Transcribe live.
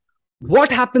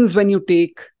What happens when you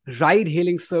take ride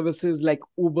hailing services like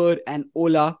Uber and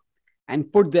Ola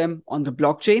and put them on the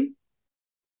blockchain?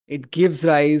 It gives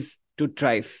rise to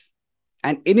Drive,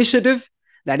 an initiative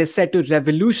that is set to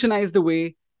revolutionize the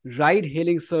way ride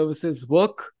hailing services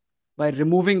work by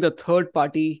removing the third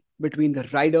party between the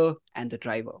rider and the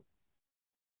driver.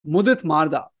 Mudit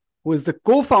Marda, who is the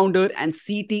co founder and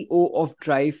CTO of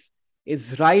Drive,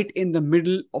 is right in the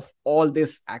middle of all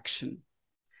this action.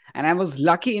 And I was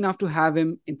lucky enough to have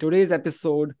him in today's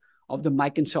episode of the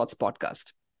Mike and Shots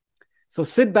podcast. So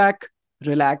sit back,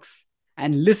 relax,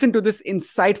 and listen to this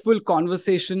insightful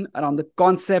conversation around the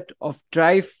concept of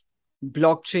Drive,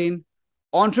 blockchain,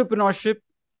 entrepreneurship,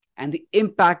 and the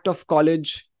impact of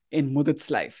college in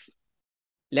Mudit's life.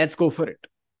 Let's go for it.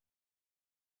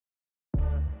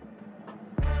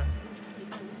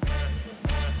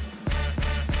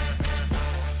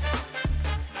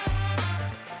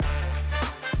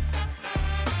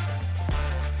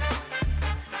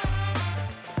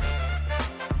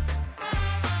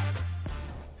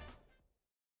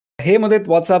 Hey Mudit,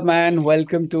 what's up, man?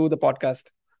 Welcome to the podcast.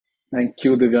 Thank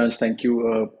you, Divyansh. Thank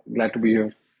you. Glad to be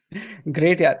here.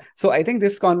 Great, yeah. So I think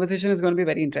this conversation is going to be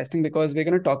very interesting because we're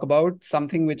going to talk about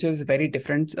something which is very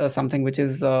different, something which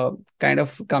is kind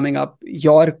of coming up,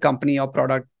 your company, your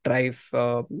product Drive,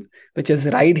 which is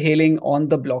ride hailing on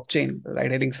the blockchain,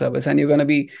 ride hailing service. And you're going to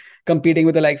be competing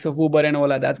with the likes of Uber and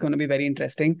Ola. That's going to be very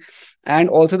interesting. And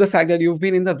also the fact that you've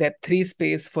been in the Web3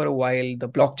 space for a while, the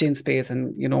blockchain space,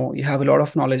 and you have a lot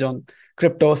of knowledge on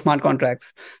crypto, smart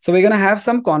contracts. So we're gonna have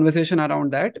some conversation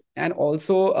around that, and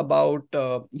also about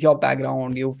your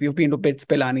background. You've been to BITS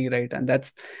Pilani, right? And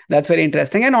that's very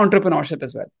interesting, and entrepreneurship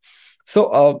as well.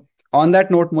 So on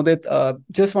that note, Mudit,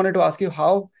 just wanted to ask you,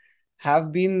 how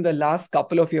have been the last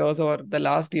couple of years or the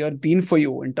last year been for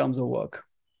you in terms of work?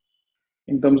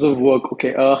 In terms of work,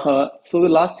 okay. So the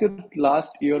last year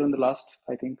and the last,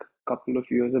 I think, couple of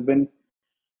years have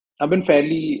been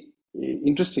fairly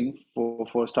interesting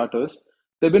for starters.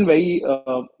 They've been very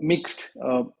mixed.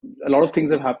 A lot of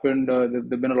things have happened. There've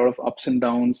been a lot of ups and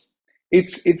downs.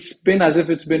 It's been as if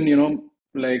it's been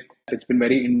like it's been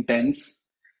very intense.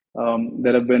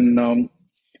 There have been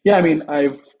yeah. I mean,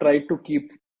 I've tried to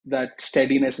keep that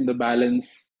steadiness and the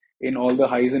balance in all the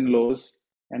highs and lows,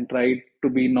 and tried to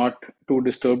be not too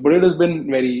disturbed. But it has been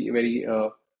very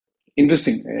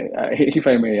interesting, if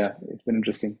I may. Yeah, it's been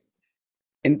interesting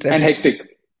and Interesting.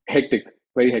 hectic,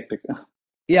 very hectic.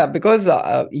 Yeah, because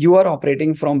you are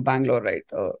operating from Bangalore, right?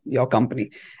 Your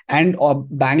company, and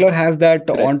Bangalore has that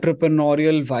Correct.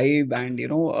 entrepreneurial vibe, and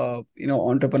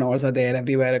entrepreneurs are there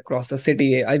everywhere across the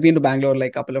city. I've been to Bangalore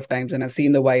like a couple of times, and I've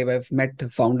seen the vibe. I've met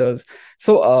founders.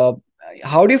 So,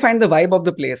 how do you find the vibe of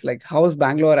the place? Like, how is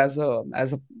Bangalore as a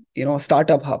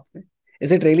startup hub?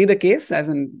 Is it really the case? As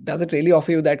in, does it really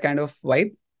offer you that kind of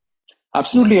vibe?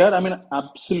 Absolutely, yeah. I mean,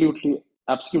 absolutely.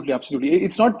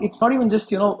 It's not even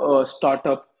just a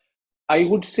startup. I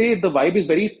would say the vibe is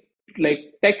very like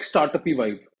tech startup-y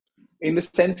vibe, in the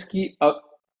sense कि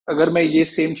अगर मैं ये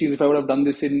same चीज, if I would have done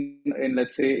this in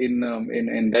let's say in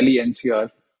Delhi NCR,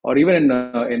 or even in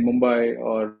Mumbai,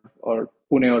 or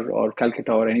Pune, or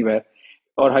Calcutta, or anywhere,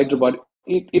 or Hyderabad,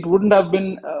 it wouldn't have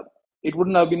been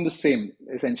the same,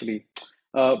 essentially.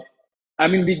 Uh, I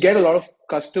mean, we get a lot of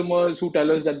customers who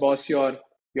tell us that, boss, your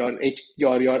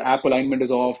app alignment is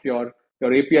off, your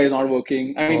API is not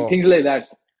working. I mean, Oh. things like that.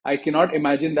 I cannot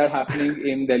imagine that happening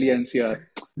in Delhi NCR.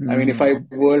 I mean, if I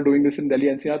Mm. were doing this in Delhi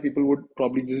NCR, people would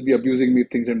probably just be abusing me if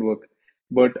things didn't work.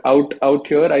 But out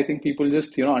here, I think people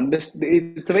just understand.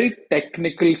 It's a very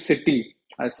technical city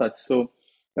as such. So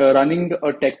running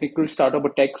a technical startup, a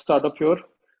tech startup here,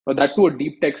 that too a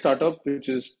deep tech startup, which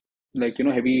is like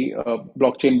heavy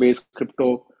blockchain based,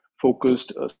 crypto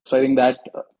focused. So I think that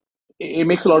it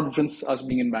makes a lot of difference us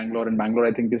being in Bangalore, and Bangalore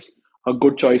I think is a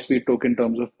good choice we took in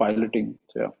terms of piloting.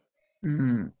 So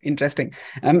yeah. Interesting.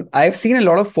 I've seen a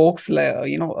lot of folks,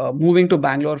 moving to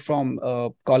Bangalore from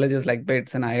colleges like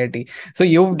BITS and IIT. So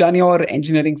you've done your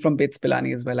engineering from BITS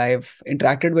Pilani as well. I've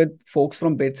interacted with folks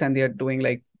from BITS, and they're doing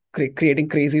like creating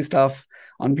crazy stuff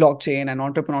on blockchain and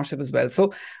entrepreneurship as well.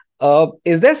 So,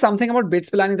 is there something about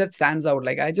BITS Pilani that stands out?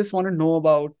 Like, I just want to know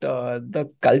about the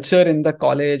culture in the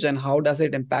college and how does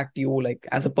it impact you, like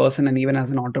as a person and even as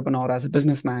an entrepreneur, as a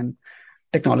businessman,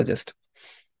 technologist.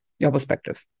 Your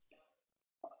perspective.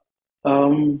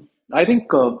 I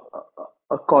think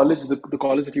a college, the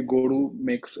college that you go to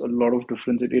makes a lot of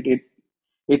difference.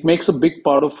 It makes a big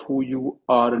part of who you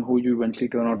are and who you eventually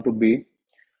turn out to be.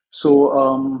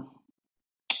 So,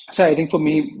 so I think for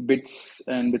me, bits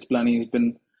and bits planning has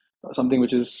been something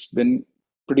which has been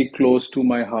pretty close to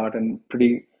my heart, and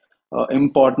pretty.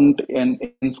 important in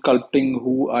sculpting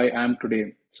who I am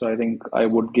today. So I think I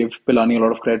would give Pilani a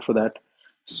lot of credit for that.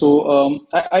 So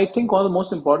I think one of the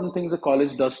most important things a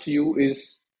college does to you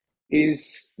is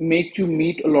make you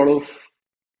meet a lot of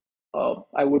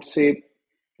I would say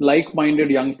like-minded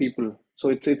young people. So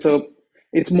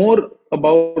it's more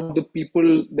about the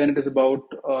people than it is about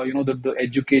the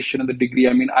education and the degree.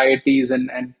 I mean IITs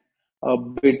and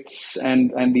BITS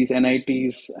and these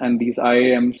NITs and these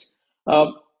IIMs.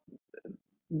 Uh,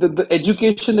 the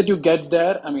education that you get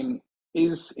there, I mean,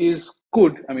 is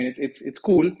good. I mean, it's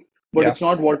cool, but Yeah. it's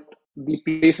not what the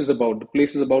place is about. The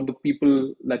place is about the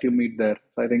people that you meet there.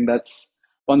 So I think that's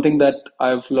one thing that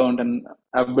I've learned, and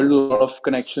I've built a lot of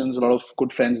connections, a lot of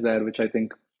good friends there, which I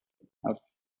think have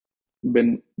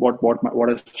been what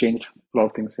has changed a lot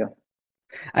of things. Yeah.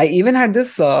 I even had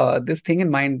this thing in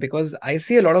mind because I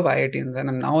see a lot of IITs and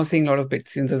I'm now seeing a lot of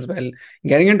BITSINs as well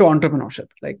getting into entrepreneurship.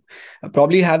 Like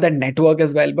probably have that network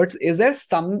as well. But is there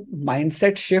some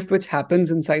mindset shift which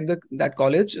happens inside the that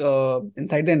college,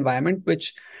 inside the environment,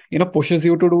 which pushes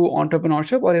you to do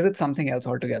entrepreneurship, or is it something else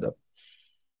altogether?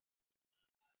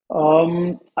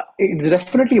 It's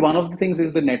definitely one of the things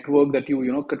is the network that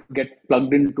you could get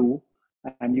plugged into,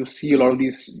 and you see a lot of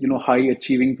these high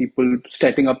achieving people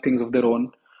setting up things of their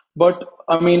own. But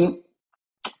I mean,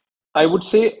 I would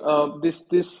say um,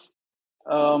 this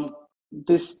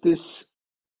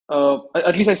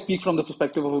at least I speak from the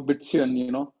perspective of a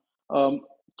Bitsian,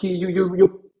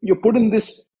 you're put in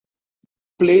this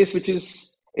place which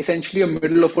is essentially a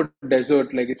middle of a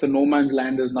desert, like it's a no man's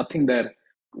land. There's nothing there.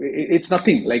 It's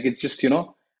nothing. Like it's just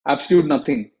absolute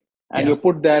nothing. And Yeah. you're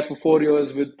put there for 4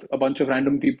 years with a bunch of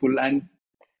random people, and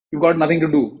you've got nothing to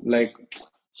do. Like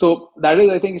so, that is,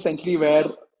 I think, essentially where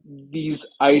these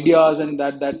ideas and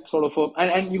that sort of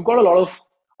and you've got a lot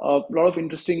of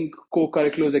interesting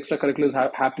co-curriculars, extracurriculars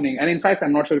happening. And in fact,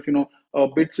 I'm not sure if you know,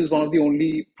 BITS is one of the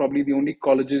only, probably the only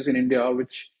colleges in India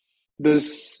which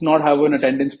does not have an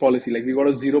attendance policy. Like we got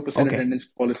a 0% Okay. attendance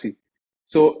policy.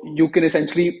 So you can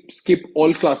essentially skip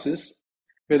all classes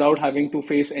without having to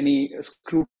face any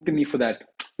scrutiny for that.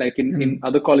 Like in Hmm.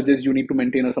 other colleges, you need to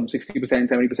maintain some 60%,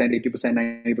 70%, 80%,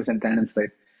 90% attendance, right?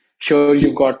 Sure,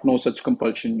 you've got no such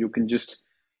compulsion.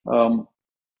 Um,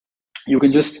 you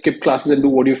can just skip classes and do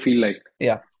what you feel like.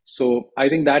 Yeah. So I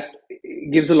think that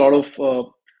gives a lot of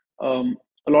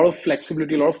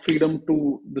flexibility, a lot of freedom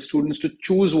to the students to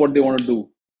choose what they want to do,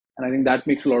 and I think that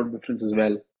makes a lot of difference as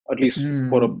well. At least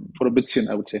for a Hmm. for a Bitsin,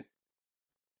 I would say.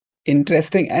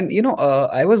 Interesting. And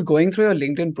I was going through your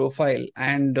LinkedIn profile,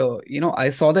 and I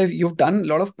saw that you've done a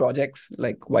lot of projects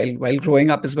like while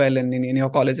growing up as well, and in your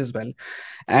college as well.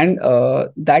 And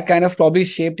that kind of probably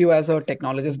shaped you as a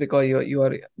technologist because you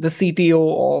are the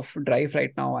CTO of Drive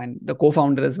right now and the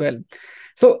co-founder as well.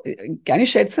 So can you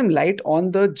shed some light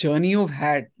on the journey you've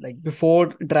had like before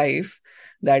Drive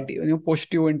that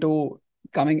pushed you into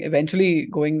coming eventually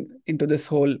going into this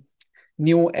whole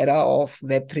new era of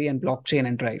Web3 and blockchain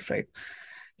and Drive, right?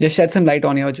 Just shed some light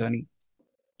on your journey.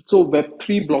 So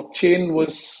Web3 blockchain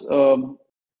was,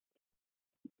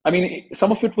 I mean,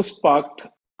 some of it was sparked.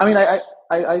 I mean,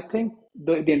 I think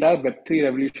the entire Web3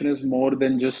 revolution is more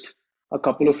than just a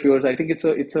couple of years. I think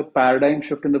it's a paradigm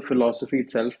shift in the philosophy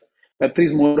itself. Web3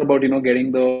 is more about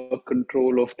getting the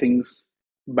control of things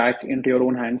back into your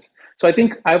own hands. So I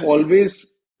think I've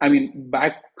always, I mean,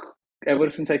 back ever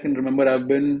since I can remember, I've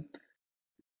been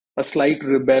a slight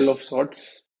rebel of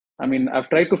sorts. I mean, I've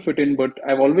tried to fit in, but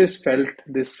I've always felt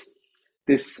this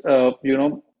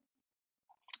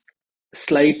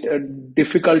slight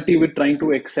difficulty with trying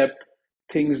to accept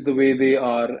things the way they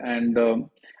are, and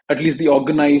at least the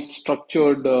organized,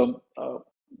 structured,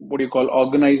 what do you call,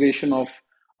 organization of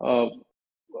uh,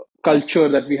 culture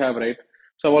that we have, right?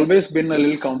 So I've always been a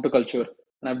little counterculture,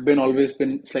 and I've been always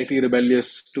been slightly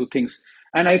rebellious to things.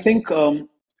 And I think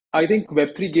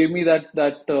Web3 gave me that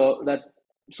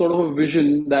sort of a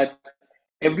vision that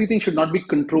everything should not be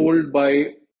controlled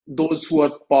by those who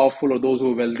are powerful or those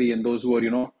who are wealthy and those who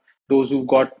are those who've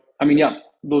got, I mean, yeah,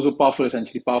 those who are powerful,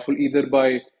 essentially powerful either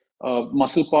by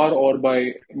muscle power or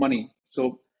by money.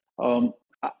 So um,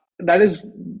 that is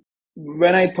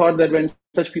when I thought that when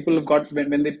such people have got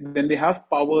when they have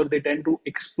power, they tend to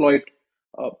exploit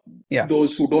uh, Yeah.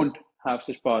 those who don't have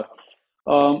such power.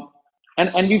 Um,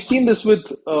 and we've seen this with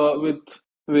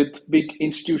big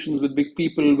institutions, with big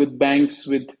people, with banks,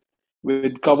 with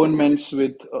governments,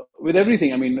 with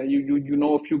everything. I mean, you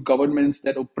know a few governments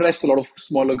that oppress a lot of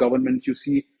smaller governments. You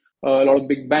see a lot of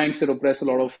big banks that oppress a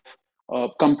lot of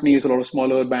companies, a lot of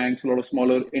smaller banks, a lot of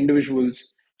smaller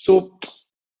individuals. So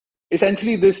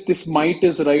essentially, this might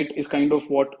is right is kind of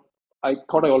what I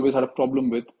thought I always had a problem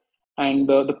with. and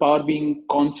the power being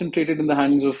concentrated in the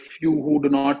hands of few who do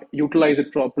not utilize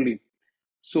it properly.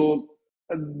 So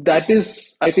that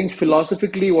is, I think,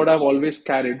 philosophically what I've always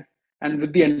carried. And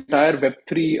with the entire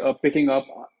Web3 picking up,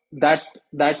 that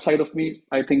that side of me,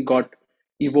 I think, got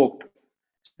evoked.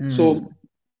 So Hmm.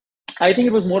 I think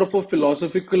it was more of a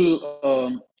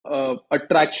philosophical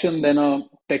attraction than a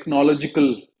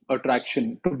technological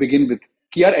attraction to begin with.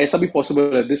 कि यार ऐसा भी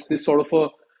possible है. This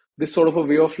sort of a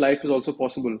way of life is also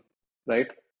possible, right?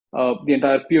 The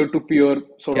entire peer-to-peer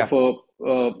sort Yeah. of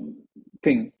a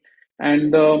thing,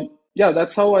 and yeah,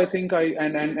 that's how I think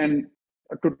and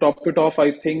to top it off,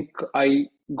 I think I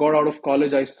got out of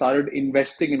college. I started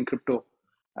investing in crypto,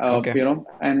 Okay.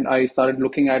 and I started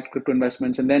looking at crypto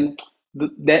investments, and then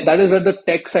that is where the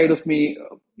tech side of me,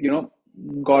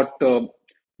 got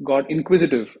got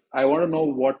inquisitive. I want to know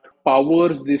what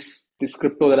powers this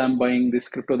crypto that I'm buying, this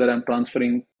crypto that I'm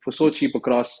transferring for so cheap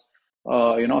across,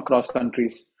 across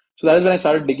countries. So that is when I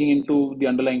started digging into the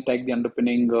underlying tech, the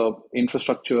underpinning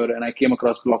infrastructure, and I came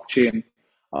across blockchain.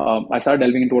 I started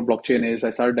delving into what blockchain is.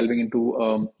 I started delving into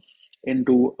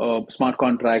smart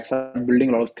contracts, started building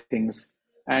a lot of things.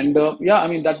 And yeah, I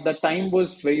mean that time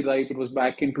was very ripe. It was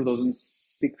back in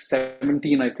 2006,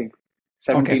 17, I think,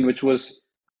 Okay. 17, which was,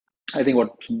 I think, what,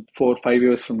 4 or 5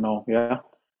 years from now. Yeah.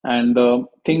 And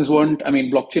things weren't, I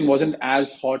mean, blockchain wasn't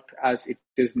as hot as it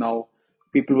is now.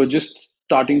 People were just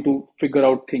starting to figure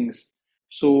out things.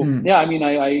 So, Hmm. yeah, I mean,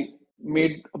 I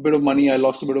made a bit of money, I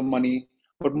lost a bit of money,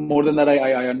 but more than that,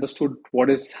 I understood what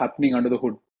is happening under the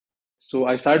hood. So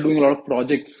I started doing a lot of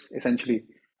projects essentially,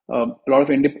 a lot of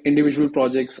individual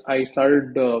projects. I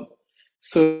started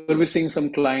servicing some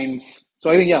clients. So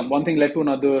I think, yeah, one thing led to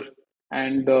another,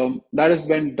 and that is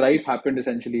when Drive happened.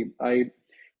 Essentially,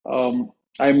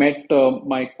 I met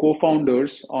my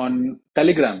co-founders on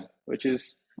Telegram,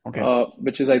 Okay.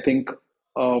 which is, I think,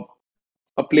 uh,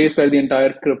 a place where the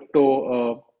entire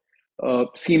crypto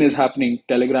scene is happening,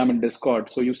 Telegram and Discord.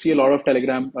 So you see a lot of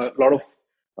Telegram, a lot of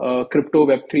crypto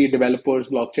Web3 developers,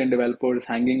 blockchain developers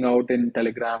hanging out in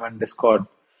Telegram and Discord.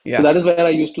 So Yeah. that is where I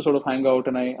used to sort of hang out,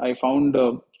 and I found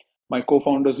my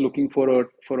co-founders looking for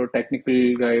a technical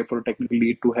guy, for a technical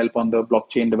lead to help on the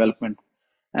blockchain development,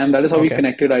 and that is how we Okay.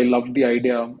 connected. I loved the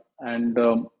idea, and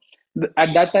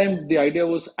at that time the idea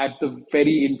was at the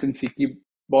very infancy. Ki,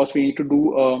 boss, we need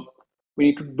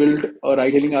to build a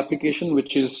ride-hailing application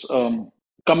which is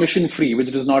commission free,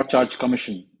 which does not charge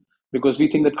commission, because we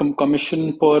think that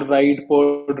commission per ride,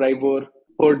 per driver,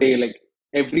 per day, like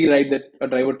every ride that a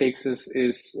driver takes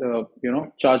is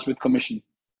charged with commission.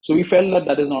 So we felt that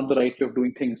that is not the right way of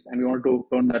doing things, and we wanted to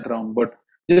turn that around. But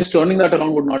just turning that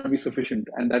around would not be sufficient,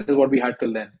 and that is what we had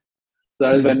till then. So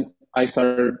that is Hmm. when I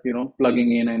started,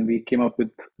 plugging in, and we came up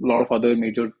with a lot of other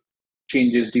major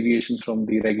changes, deviations from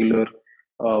the regular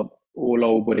uh,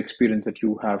 Ola Uber experience that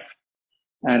you have.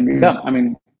 And Hmm. yeah, I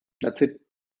mean, that's it,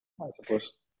 I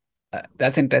suppose.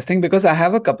 That's interesting because I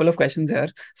have a couple of questions here.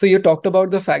 So you talked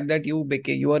about the fact that you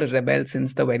are a rebel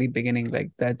since the very beginning, like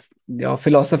that's your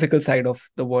philosophical side of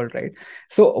the world, right?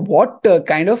 So what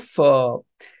kind of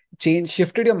change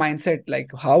shifted your mindset?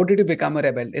 Like how did you become a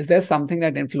rebel? Is there something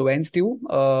that influenced you?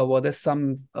 Were there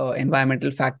some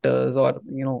environmental factors or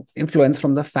influence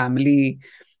from the family?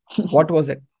 What was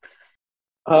it?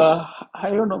 I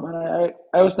don't know, man.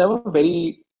 I was never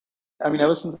very, I mean,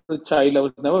 ever since a child, I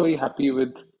was never very happy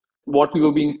with what we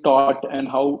were being taught and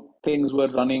how things were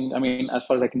running. I mean, as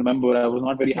far as I can remember, I was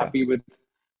not very Yeah. happy with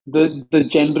the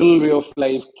general way of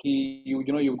life. Ki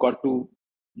you've got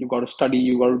to study,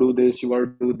 you got to do this, you got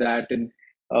to do that, and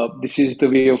this is the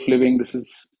way of living. This is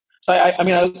so. I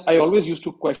mean, I always used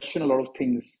to question a lot of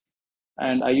things,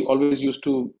 and I always used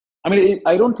to. I mean,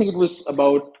 I don't think it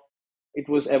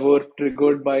was ever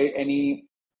triggered by any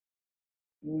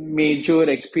major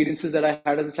experiences that I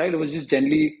had as a child. It was just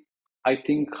generally, I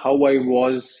think, how I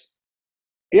was.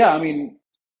 Yeah, I mean,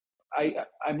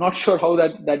 I'm not sure how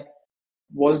that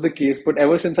was the case, but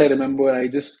ever since I remember, I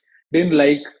just didn't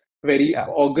like very Yeah.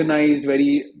 organized,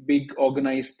 very big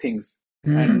organized things,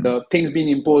 and Hmm. things being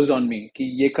imposed on me. Ki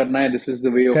ye karna hai, this is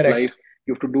the way of Correct. life.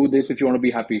 You have to do this if you want to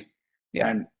be happy, Yeah.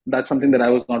 and that's something that I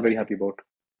was not very happy about.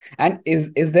 And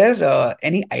is there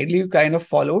any idol you kind of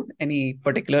followed? Any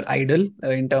particular idol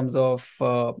in terms of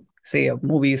say a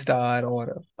movie star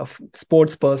or a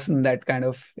sports person that kind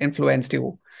of influenced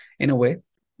you in a way?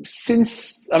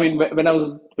 Since, I mean, when I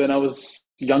was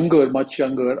younger, much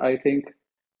younger, I think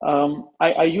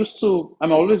I used to.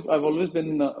 I've always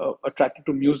been attracted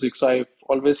to music, so I've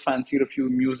always fancied a few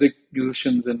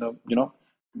musicians and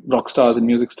rock stars and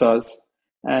music stars.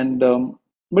 And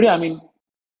but yeah, I mean,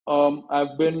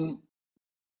 I've been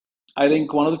I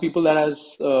think one of the people that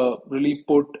has really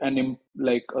put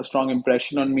like a strong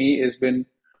impression on me has been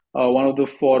one of the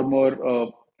former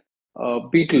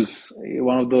Beatles,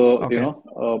 one of the Okay.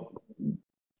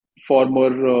 former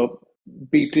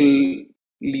Beatle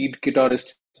lead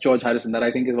guitarist George Harrison. That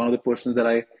I think is one of the persons that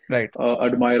I Right.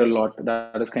 admire a lot.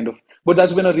 That is kind of, but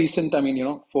that's been a recent. I mean,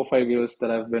 4 or 5 years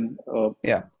that I've been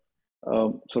Yeah.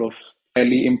 sort of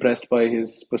fairly impressed by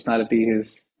his personality,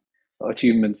 his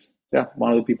achievements. Yeah,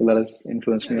 one of the people that has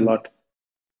influenced me a lot.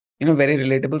 Very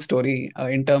relatable story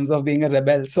in terms of being a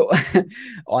rebel. So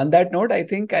on that note, I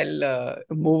think I'll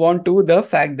move on to the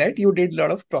fact that you did a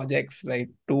lot of projects, right,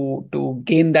 to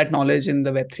gain that knowledge in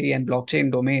the Web3 and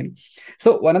blockchain domain.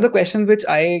 So one of the questions which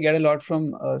I get a lot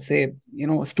from say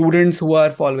students who are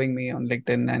following me on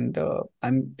LinkedIn, and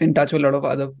I'm in touch with a lot of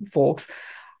other folks,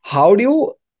 how do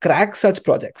you crack such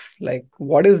projects? Like,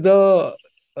 what is the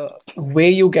way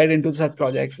you get into such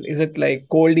projects? Is it like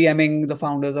cold DMing the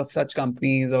founders of such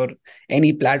companies, or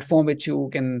any platform which you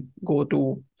can go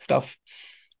to stuff?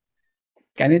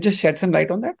 Can you just shed some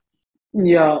light on that?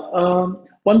 Yeah,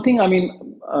 one thing, I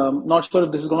mean, not sure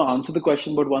if this is going to answer the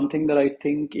question, but one thing that I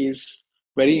think is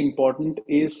very important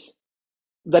is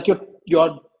that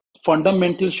your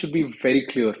fundamentals should be very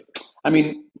clear. I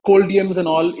mean, cold DMs and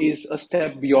all is a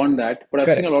step beyond that, but I've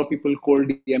seen a Correct. lot of people cold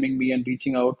DMing me and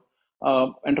reaching out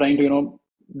and trying to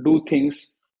do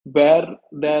things where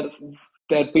their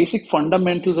basic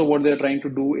fundamentals of what they're trying to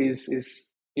do is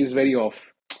very off.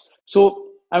 So,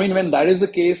 I mean, when that is the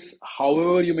case,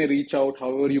 however you may reach out,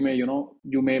 however you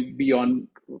may be on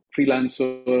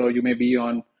Freelancer, or you may be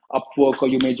on Upwork, or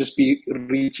you may just be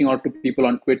reaching out to people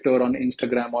on Twitter, on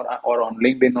Instagram, or on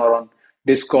LinkedIn, or on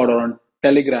Discord, or on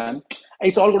Telegram,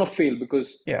 it's all going to fail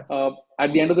because Yeah.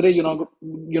 at the end of the day, you're not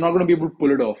going to be able to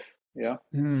pull it off. Yeah.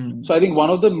 So Hmm. I think one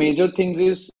of the major things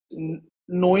is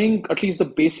knowing at least the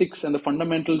basics and the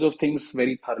fundamentals of things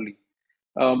very thoroughly,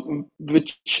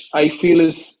 which I feel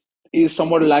is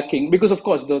somewhat lacking because, of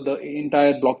course, the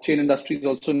entire blockchain industry is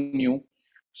also new.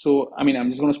 So, I mean, I'm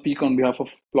just going to speak on behalf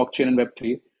of blockchain and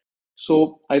Web3.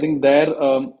 So, I think there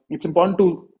it's important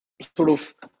to sort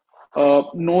of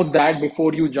know that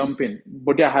before you jump in.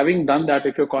 But yeah, having done that,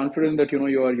 if you're confident that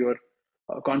you're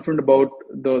confident about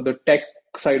the tech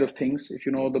side of things, if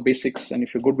you know the basics and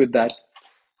if you're good with that,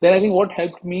 then I think what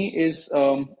helped me is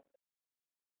to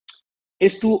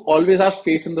always have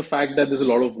faith in the fact that there's a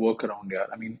lot of work around here.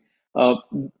 I mean, uh,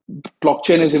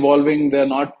 blockchain is evolving. There are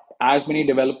not as many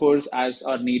developers as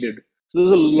are needed. So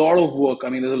there's a lot of work. I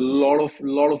mean, there's a lot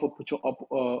of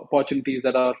opportunities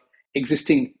that are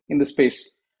existing in the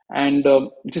space, and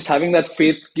just having that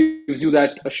faith gives you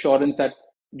that assurance that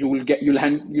you'll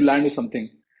land with something.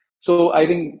 So I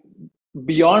think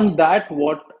beyond that,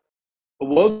 what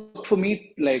worked for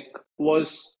me like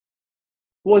was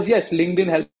yes, LinkedIn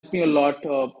helped me a lot.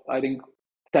 I think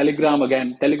Telegram,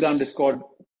 Discord,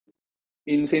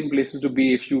 insane places to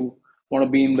be if you want to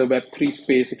be in the Web3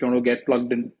 space, if you want to get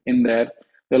plugged in there.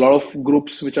 There are a lot of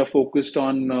groups which are focused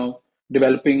on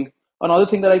developing. Another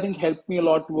thing that I think helped me a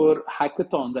lot were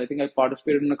hackathons. I think I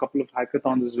participated in a couple of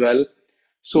hackathons as well.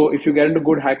 So if you get into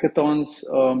good hackathons,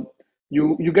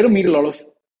 you get to meet a lot of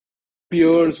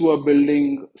peers who are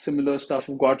building similar stuff,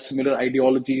 who've got similar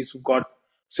ideologies, who've got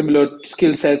similar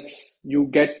skill sets. You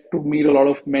get to meet a lot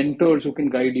of mentors who can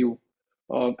guide you,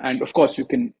 and of course, you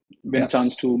can win a Yeah.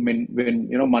 chance to win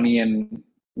money and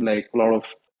like a lot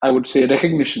of, I would say,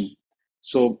 recognition.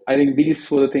 So I think these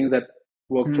were the things that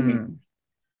worked for me. Hmm.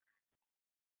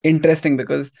 Interesting,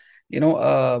 because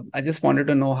I just wanted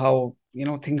to know how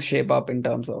things shape up in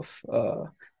terms of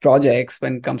projects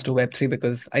when it comes to Web3,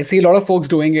 because I see a lot of folks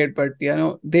doing it, but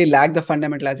they lack the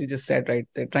fundamental, as you just said, right?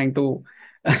 They're trying to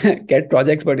get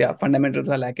projects, but yeah, fundamentals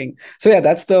are lacking. So yeah,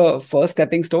 that's the first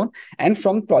stepping stone. And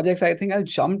from projects, I think I'll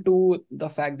jump to the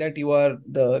fact that you are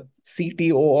the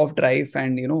CTO of Drive,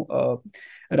 and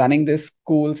running this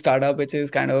cool startup which is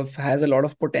kind of has a lot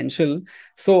of potential.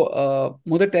 So,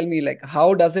 Mudar, tell me, like,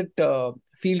 how does it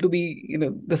feel to be,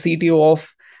 the CTO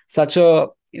of such a,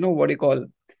 what do you call,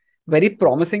 very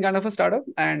promising kind of a startup,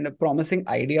 and a promising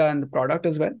idea and the product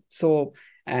as well. So,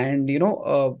 and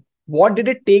what did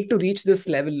it take to reach this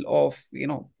level of,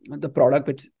 the product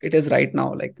which it is right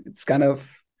now? Like, it's kind of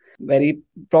very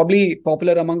probably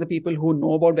popular among the people who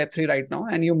know about Web3 right now,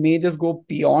 and you may just go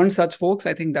beyond such folks.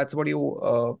 I think that's what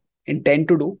you intend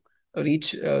to do,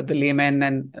 reach the layman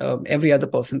and every other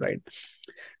person, right?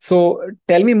 So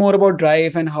tell me more about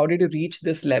Drive, and how did you reach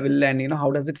this level, and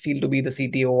how does it feel to be the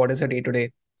CTO? What is your day to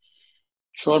day?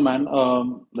 Sure, man.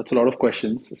 That's a lot of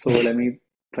questions. So let me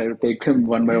try to take them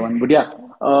one by one. But yeah,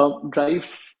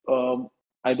 Drive.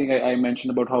 I think I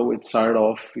mentioned about how it started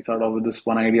off. We started off with this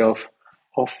one idea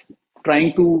of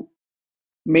trying to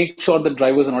make sure that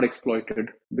drivers are not exploited,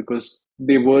 because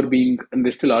they were being, and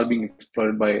they still are being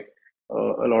exploited by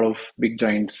a lot of big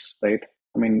giants, right?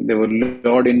 I mean, they were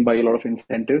lured in by a lot of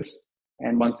incentives,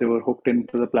 and once they were hooked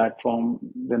into the platform,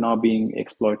 they're now being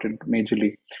exploited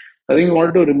majorly. I think we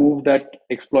wanted to remove that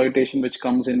exploitation which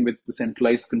comes in with the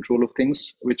centralized control of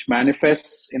things, which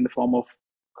manifests in the form of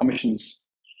commissions.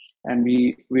 And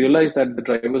we realized that the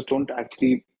drivers don't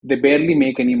actually, they barely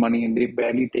make any money and they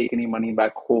barely take any money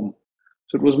back home.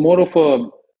 So it was more of a,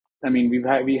 I mean,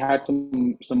 we had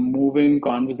some moving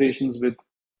conversations with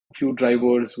a few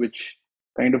drivers, which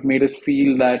kind of made us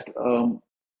feel that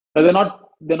that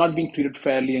they're not being treated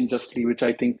fairly and justly, which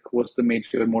I think was the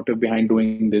major motive behind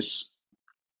doing this.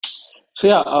 So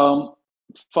yeah,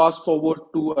 fast forward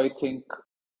to, I think,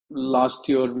 last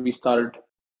year we started.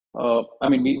 I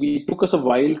mean, we took us a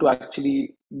while to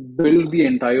actually build the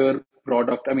entire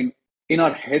product. I mean, in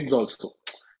our heads also.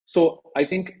 So I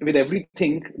think with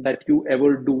everything that you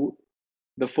ever do,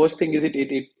 the first thing is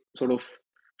it sort of,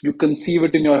 you conceive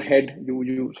it in your head.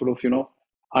 You sort of Yeah.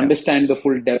 understand the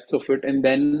full depths of it, and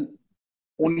then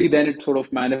only then it sort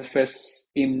of manifests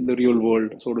in the real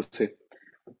world, so to say.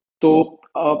 So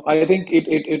I think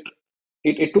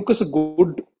it took us a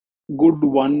good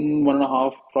one and a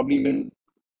half, probably even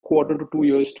quarter to 2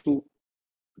 years to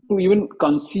even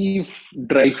conceive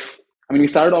Drive. I mean, we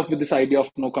started off with this idea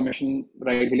of no commission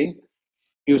ride hailing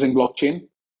using blockchain,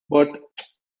 but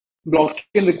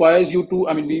blockchain requires you to.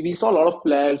 I mean, we saw a lot of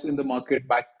players in the market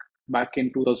back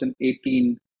in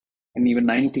 2018 and even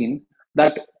 19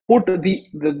 that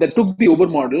that took the Uber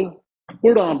model,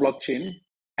 put it on a blockchain,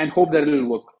 and hope that it will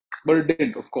work. But it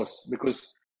didn't, of course,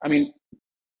 because I mean,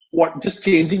 what just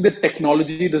changing the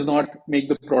technology does not make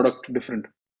the product different.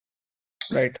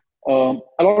 Right. A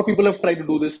lot of people have tried to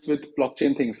do this with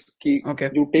blockchain things.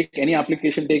 Okay. You take any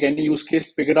application, take any use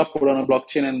case, pick it up, put it on a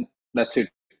blockchain, and that's it.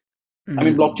 I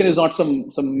mean, Mm. blockchain is not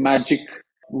some magic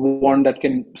wand that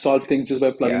can solve things just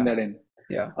by plugging Yeah. that in.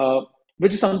 Yeah.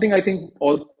 Which is something I think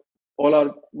all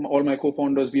my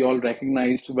co-founders, we all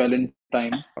recognized well in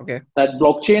time, Okay. that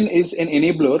blockchain is an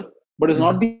enabler, but is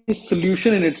not Hmm. the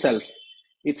solution in itself.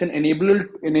 It's an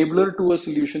enabler to a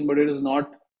solution, but it is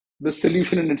not the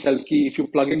solution in itself. If you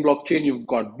plug in blockchain, you've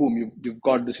got boom, you've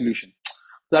got the solution.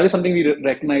 So that is something we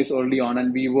recognized early on,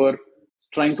 and we were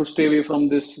trying to stay away from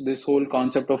this whole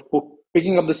concept of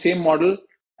picking up the same model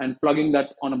and plugging that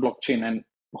on a blockchain and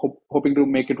hoping to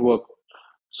make it work.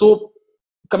 So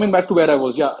coming back to where I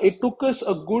was, yeah, it took us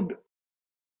a good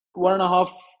one and a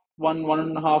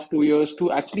half, 2 years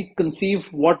to actually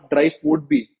conceive what Drive would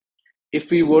be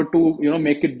if we were to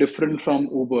make it different from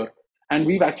Uber. And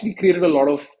we've actually created a lot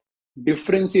of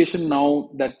differentiation now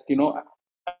that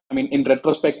I mean, in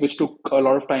retrospect, which took a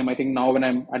lot of time. I think now when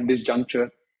I'm at this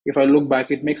juncture, if I look back,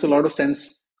 it makes a lot of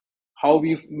sense how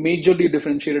we've majorly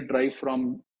differentiated Drive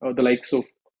from the likes of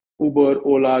Uber,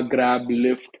 Ola, Grab,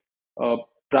 Lyft, uh,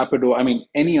 Rapido. I mean,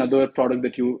 any other product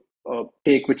that you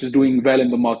take which is doing well in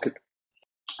the market.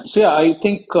 So yeah, I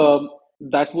think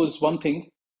that was one thing,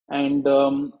 and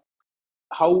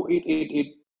how it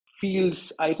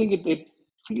feels. I think it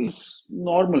feels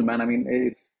normal, man. I mean,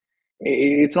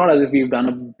 it's not as if we've done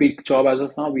a big job as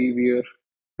of now. We are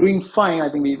doing fine.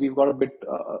 I think we've got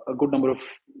a good number of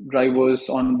drivers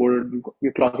on board.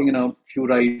 We're clocking in a few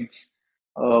rides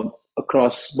uh,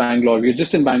 across Bangalore. We're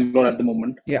just in Bangalore at the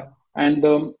moment, Yeah. and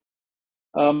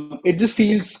it just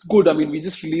feels good. I mean, we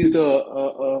just released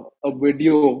a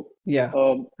video, Yeah.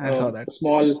 I saw that. a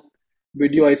small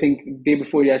video, I think, day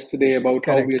before yesterday, about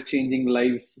how we are Correct. changing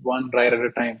lives one ride at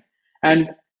a time. And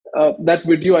that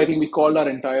video, I think we called our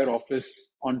entire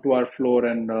office onto our floor,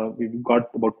 and we've got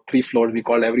about 3 floors. We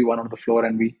called everyone on the floor,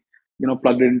 and we,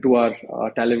 plugged it into our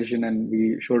television, and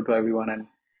we showed it to everyone. And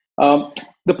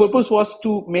the purpose was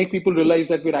to make people realize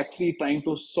that we're actually trying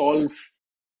to solve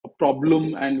a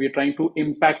problem, and we're trying to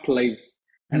impact lives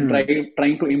and Hmm.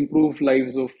 trying to improve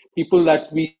lives of people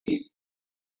that we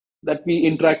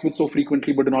interact with so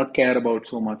frequently but do not care about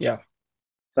so much. Yeah.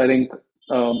 So I think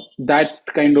that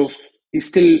kind of is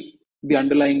still the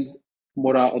underlying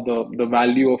moral, the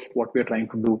value of what we're trying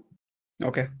to do.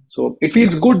 Okay. So it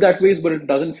feels good that ways, but it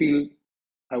doesn't feel,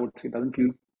 I would say, it doesn't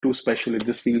feel too special. It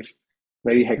just feels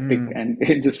very hectic, Hmm. and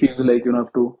it just feels like you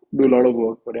have to do a lot of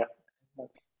work. But yeah,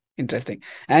 that's Interesting.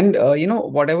 And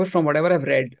whatever I've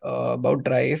read about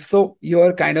Drive, so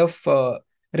you're kind of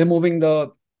removing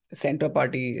the center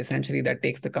party essentially that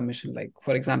takes the commission. Like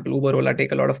for example, Uber, Ola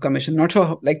take a lot of commission. Not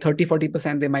sure, like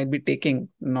 30-40% they might be taking.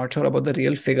 Not sure about the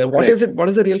real figure. What is correct. it? What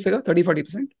is the real figure?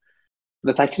 30-40%?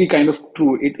 That's actually kind of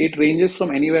true. It ranges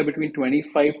from anywhere between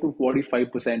 25 to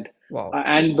 45%. Wow.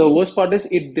 And the worst part is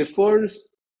it differs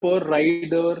per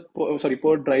rider,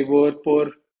 per driver,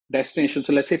 per destination.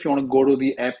 So let's say if you want to go to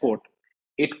the airport,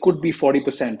 it could be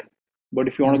 40%. But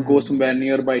if you want to go Hmm. somewhere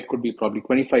nearby, it could be probably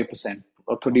 25%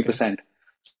 or Okay. 30%.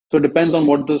 So it depends on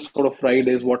what the sort of ride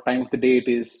is, what time of the day it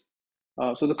is.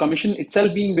 So the commission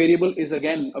itself being variable is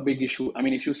again a big issue. I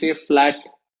mean, if you say flat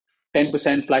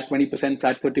 10%, flat 20%,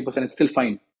 flat 30%, it's still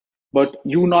fine. But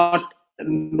you not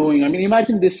knowing, I mean,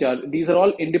 imagine this year, these are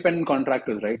all independent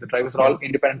contractors, right? The drivers are all Yeah.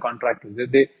 independent contractors.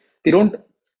 They don't,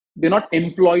 they're not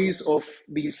employees of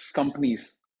these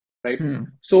companies, right? Hmm.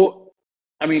 So,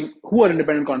 I mean, who are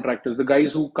independent contractors? The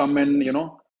guys who come and,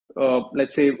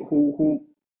 let's say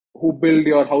who build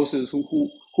your houses, who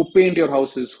paint your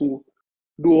houses, who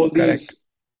do all Correct. these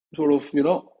sort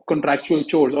of, contractual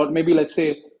chores, or maybe let's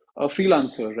say a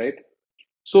freelancer, right?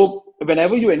 So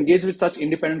whenever you engage with such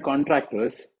independent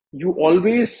contractors, you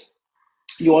always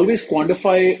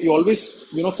quantify, you always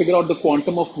figure out the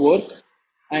quantum of work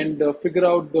and figure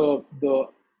out the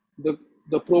the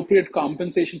appropriate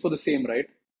compensation for the same, right?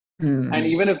 And Hmm.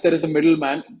 even if there is a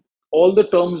middleman, all the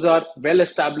terms are well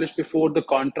established before the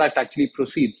contract actually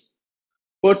proceeds.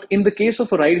 But in the case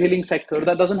of a ride hailing sector,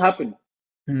 that doesn't happen.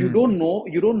 Hmm. You don't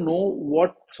know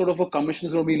what sort of a commission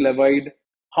is going to be levied,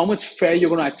 how much fare you're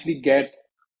going to actually get.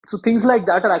 So things like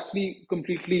that are actually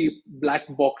completely black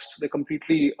boxed. They're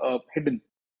completely hidden,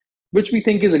 which we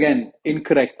think is again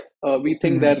incorrect. We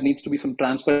think there Hmm. needs to be some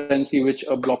transparency, which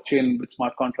a blockchain with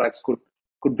smart contracts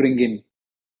could bring in.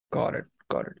 Got it.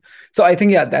 Got it. So I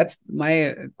think, yeah, that's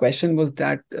my question was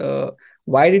that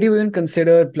why did you even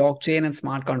consider blockchain and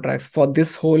smart contracts for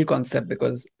this whole concept?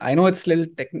 Because I know it's a little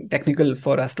technical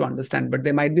for us to understand, but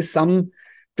there might be some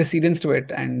precedence to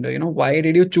it. And, why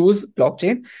did you choose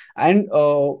blockchain? And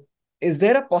is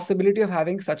there a possibility of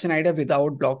having such an idea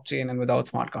without blockchain and without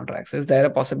smart contracts? Is there a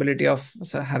possibility of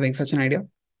having such an idea?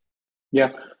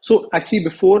 Yeah. So actually,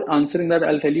 before answering that,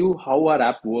 I'll tell you how our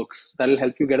app works. That'll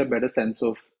help you get a better sense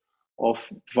of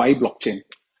why blockchain.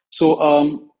 So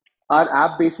our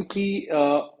app basically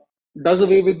does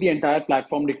away with the entire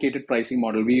platform dictated pricing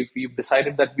model. We've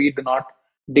decided that we do not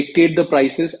dictate the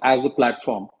prices as a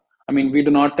platform. I mean, we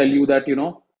do not tell you that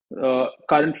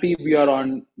currently we are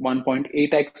on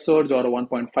 1.8x surge or a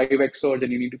 1.5x surge,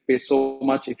 and you need to pay so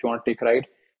much if you want to take a ride.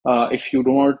 If you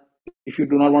do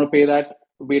not want to pay that,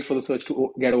 wait for the search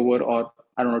to get over, or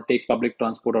I don't know, take public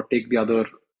transport or take the other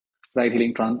ride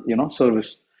hailing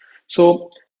service. So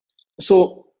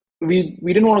so we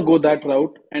didn't want to go that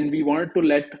route, and we wanted to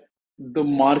let the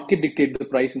market dictate the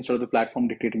price instead of the platform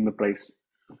dictating the price.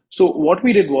 So what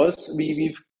we did was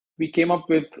we came up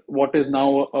with what is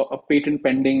now a patent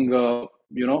pending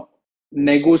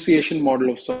negotiation model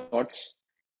of sorts,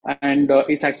 and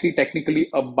it's actually technically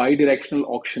a bi-directional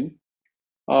auction,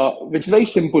 which is very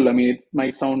simple. I mean, it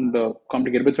might sound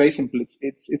complicated, but it's very simple.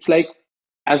 It's like,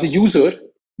 as a user,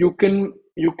 you can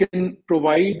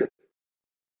provide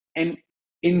an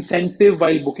incentive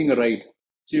while booking a ride.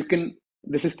 So you can.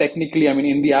 This is technically, I mean,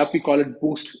 in the app we call it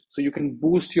boost. So you can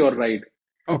boost your ride,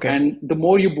 Okay. and the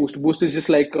more you boost is just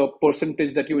like a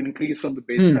percentage that you increase from the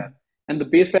base fare. Hmm. And the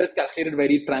base fare is calculated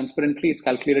very transparently. It's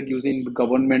calculated using the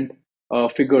government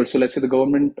figures. So let's say the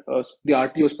government, the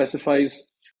RTO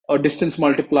specifies a distance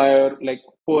multiplier, like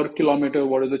per kilometer,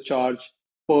 what is the charge?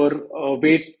 Per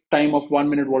wait time of 1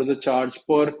 minute, what is the charge?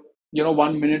 Per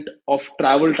 1 minute of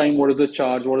travel time, what is the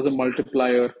charge? What is the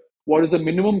multiplier? What is the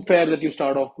minimum fare that you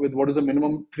start off with? What is the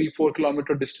minimum 3-4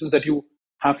 kilometer distance that you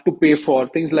have to pay for?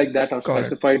 Things like that are Got it.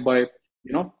 specified by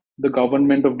the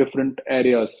government of different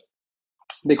areas.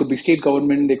 They could be state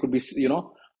government, they could be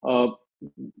uh,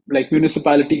 like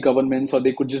municipality governments, or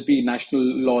they could just be national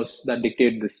laws that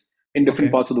dictate this in different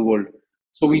Okay. parts of the world.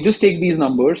 So we just take these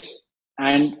numbers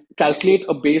and calculate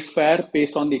a base fare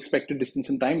based on the expected distance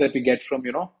and time that we get from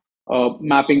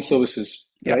mapping services,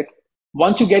 Yeah. right?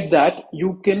 Once you get that,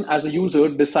 you can, as a user,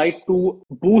 decide to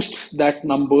boost that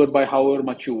number by however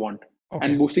much you want. And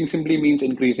Okay. boosting simply means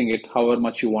increasing it however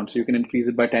much you want. So you can increase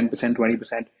it by 10%,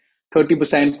 20%,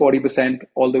 30%, 40%,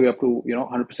 all the way up to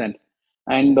 100%.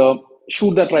 And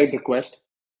shoot that ride request.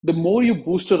 The more you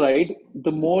boost a ride,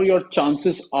 the more your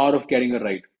chances are of getting a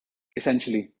ride,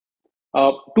 essentially.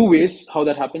 Two ways how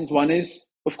that happens. One is,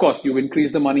 of course, you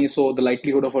increase the money, so the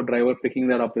likelihood of a driver picking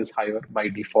that up is higher by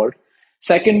default.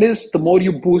 Second is, the more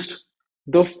you boost,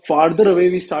 the farther away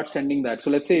we start sending that. So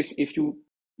let's say if you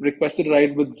requested a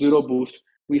ride with zero boost,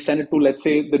 we send it to, let's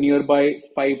say, the nearby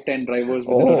 5-10 drivers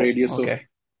within a Oh, radius okay. of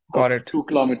Got it. 2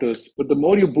 kilometers. But the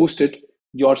more you boost it,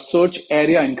 your search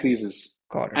area increases,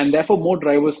 Got it. and therefore more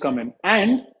drivers come in.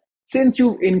 And Since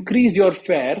you've increased your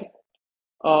fare,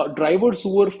 drivers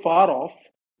who were far off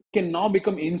can now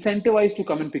become incentivized to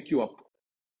come and pick you up,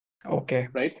 Okay.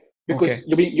 right? Okay. Because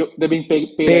they're being paid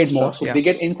Paid extra, more. so Yeah. they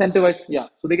get incentivized. Yeah,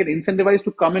 so they get incentivized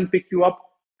to come and pick you up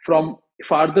from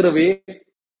farther away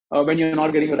when you're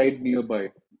not getting a ride nearby,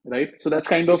 right? So that's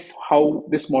kind of how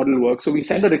this model works. So we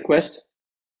send a request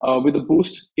with a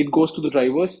boost. It goes to the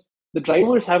drivers. The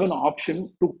drivers have an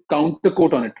option to counter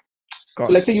quote on it. So Got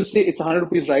it. let's say you say it's 100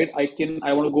 rupees ride.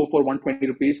 I want to go for 120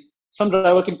 rupees. Some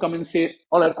driver can come and say,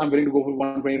 all right, I'm willing to go for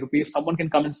 120 rupees. Someone can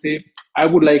come and say, I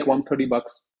would like 130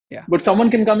 bucks. Yeah. But someone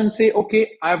can come and say,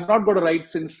 okay, I have not got a ride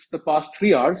since the past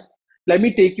 3 hours. Let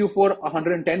me take you for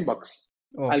 110 bucks.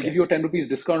 I'll give Okay. you a 10 rupees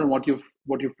discount on what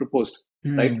you've proposed,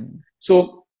 right? Hmm.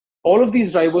 So all of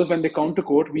these drivers, when they counter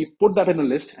quote, we put that in a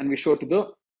list and we show it to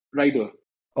the rider.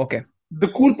 Okay. The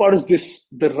cool part is this: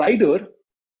 the rider,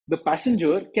 the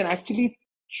passenger, can actually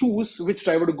choose which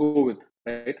driver to go with,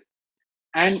 right?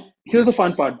 And here's the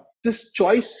fun part: this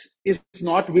choice is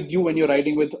not with you when you're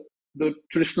riding with the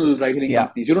traditional ride hailing Yeah.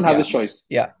 companies. You don't have Yeah. this choice.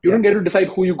 Yeah. You Yeah. don't get to decide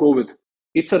who you go with.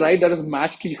 It's a ride that is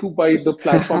matched to you by the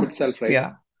platform itself, right?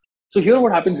 Yeah. So here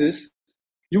what happens is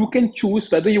you can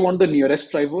choose whether you want the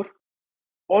nearest driver,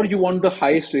 or you want the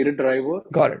highest rated driver,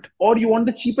 Got it. or you want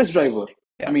the cheapest driver.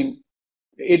 I Yeah. mean,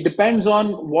 it depends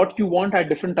on what you want at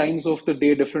different times of the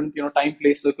day. Different, time,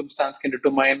 place, circumstance can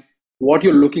determine what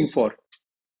you're looking for.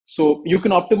 So you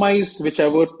can optimize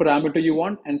whichever parameter you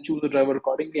want and choose the driver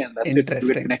accordingly, and that's it. You get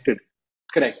Interesting. connected.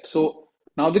 Correct. So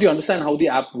now that you understand how the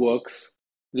app works,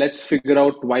 let's figure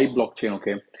out why blockchain.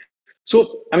 Okay.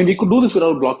 So, I mean, we could do this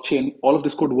without blockchain. All of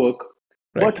this could work,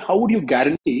 but Right. how would you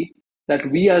guarantee that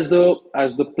we, as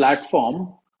the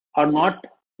platform, are not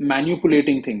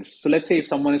manipulating things? So, let's say if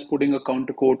someone is putting a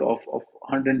counter quote of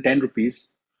 110 rupees,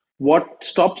 what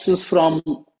stops us from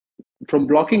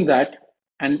blocking that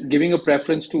and giving a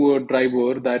preference to a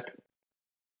driver that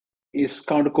is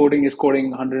counter coding is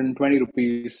coding 120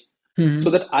 rupees, so Hmm.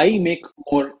 that I make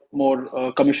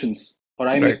more commissions, or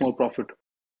I make Right. more profit?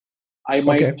 I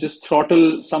might Okay. just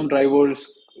throttle some drivers'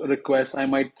 requests. I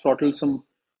might throttle some.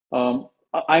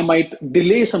 I might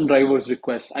delay some drivers'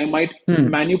 requests. I might Hmm.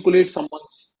 manipulate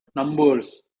someone's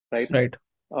numbers, right? Right.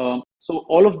 So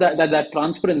all of that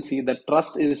transparency, that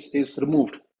trust is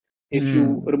removed if you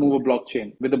Hmm. remove a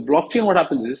blockchain. With a blockchain, what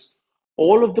happens is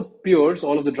all of the peers,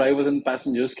 all of the drivers and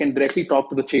passengers can directly talk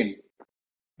to the chain,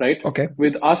 right? Okay.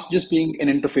 With us just being an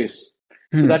interface.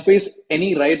 So Hmm. that ways,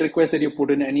 any ride request that you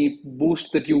put in, any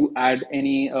boost that you add,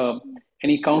 any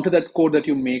counter that code that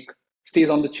you make stays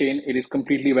on the chain. It is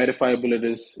completely verifiable. It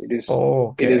is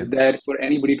Okay. there for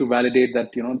anybody to validate that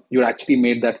you actually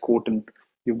made that quote and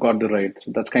you've got the ride.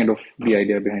 So that's kind of the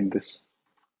idea behind this.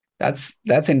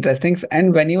 That's interesting.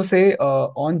 And when you say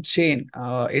on chain,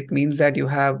 it means that you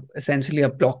have essentially a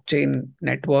blockchain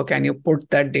network and you put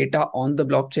that data on the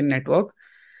blockchain network,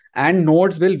 and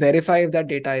nodes will verify if that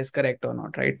data is correct or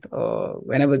not, right?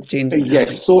 Whenever change Yes.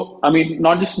 happens. So, I mean,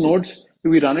 not just nodes,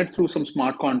 we run it through some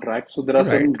smart contracts. So, there are Right.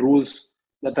 certain rules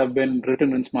that have been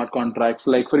written in smart contracts.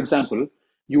 Like, for example,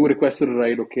 you requested a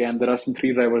ride, okay, and there are some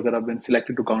three drivers that have been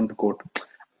selected to counter quote.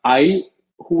 I,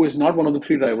 who is not one of the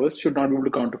three drivers, should not be able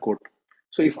to counter quote.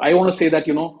 So, if I want to say that,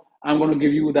 I'm going to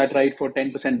give you that ride for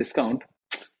 10% discount,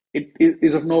 it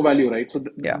is of no value, right? So,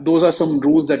 Yeah. those are some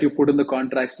rules that you put in the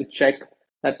contracts to check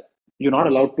that you're not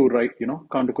allowed to write,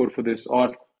 counter code for this,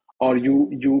 or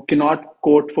you cannot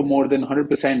quote for more than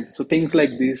 100%. So things like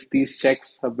these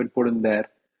checks have been put in there,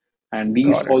 and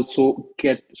these Got it. also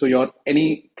get, so your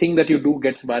anything that you do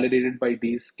gets validated by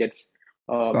these, gets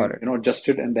Got it.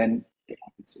 adjusted, and then it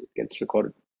gets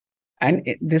recorded. And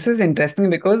this is interesting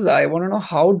because I want to know,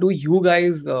 how do you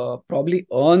guys probably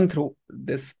earn through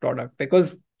this product?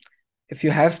 Because if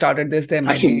you have started this, there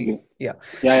might be, Absolutely. yeah.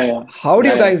 Yeah, yeah, yeah, How do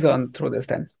yeah, you yeah. guys earn through this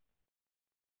then?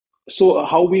 So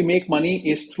how we make money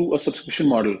is through a subscription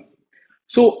model.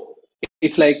 So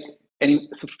it's like any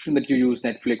subscription that you use,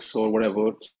 Netflix or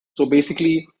whatever. So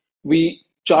basically, we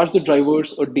charge the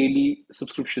drivers a daily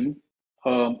subscription,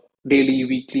 daily,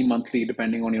 weekly, monthly,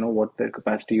 depending on what their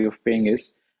capacity of paying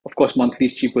is. Of course, monthly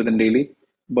is cheaper than daily,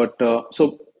 but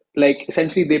so like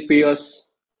essentially they pay us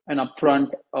an upfront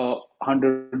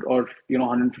 100 or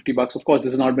 150 bucks. Of course,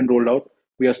 this has not been rolled out.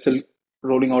 We are still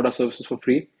rolling out our services for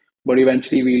free, but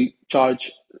eventually we'll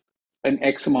charge an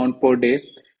X amount per day,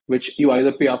 which you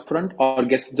either pay upfront or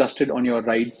gets adjusted on your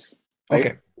rides, right?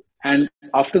 Okay. And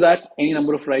after that, any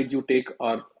number of rides you take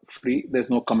are free. There's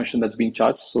no commission that's being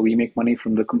charged, so we make money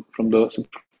from the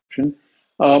subscription.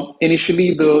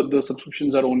 Initially, the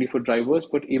subscriptions are only for drivers,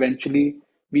 but eventually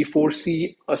we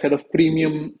foresee a set of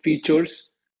premium features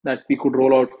that we could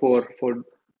roll out for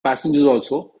passengers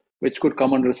also, which could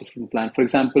come under a subscription plan. For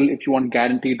example, if you want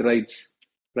guaranteed rides,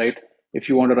 right? If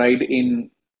you want to ride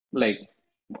in like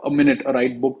a minute, a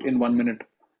ride booked in 1 minute.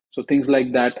 So things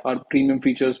like that are premium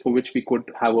features for which we could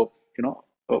have a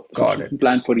Got it. subscription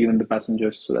plan for even the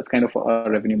passengers. So that's kind of our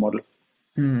revenue model.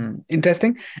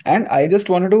 Interesting. And I just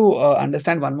wanted to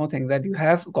understand one more thing, that you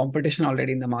have competition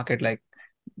already in the market. Like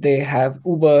they have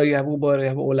Uber, you have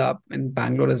Ola in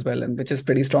Bangalore as well, and which is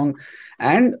pretty strong.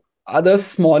 And other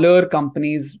smaller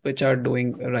companies which are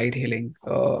doing ride hailing,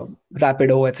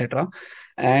 Rapido, etc.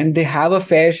 And they have a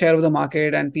fair share of the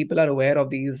market, and people are aware of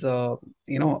these,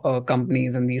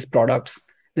 companies and these products.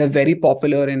 They're very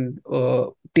popular in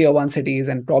tier one cities,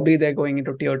 and probably they're going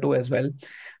into tier two as well.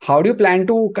 How do you plan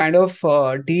to kind of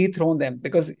dethrone them?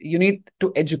 Because you need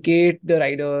to educate the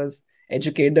riders,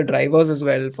 educate the drivers as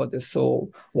well for this. So,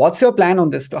 what's your plan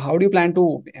on this? How do you plan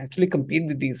to actually compete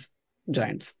with these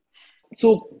giants?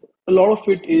 So a lot of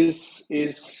it is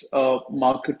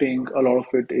marketing. A lot of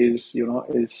it is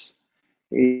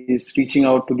reaching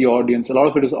out to the audience. A lot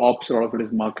of it is ops. A lot of it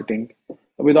is marketing.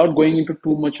 Without going into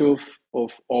too much of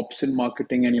ops and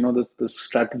marketing and the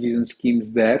strategies and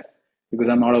schemes there, because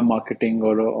I'm not a marketing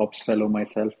or a ops fellow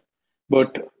myself.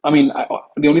 But I mean,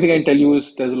 the only thing I can tell you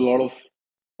is there's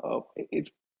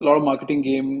it's a lot of marketing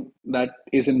game that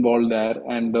is involved there,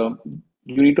 and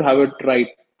you need to have it right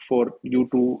for you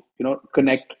to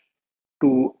connect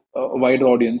to a wider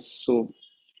audience. So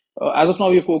as of now,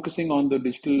 we're focusing on the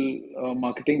digital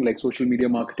marketing, like social media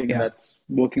marketing, and Yeah, that's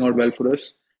working out well for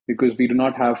us because we do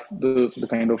not have the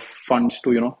kind of funds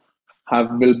to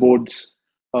have billboards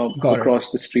got it.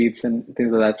 across the streets and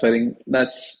things like that. So I think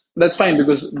that's fine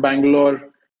because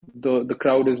Bangalore, the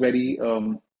crowd is very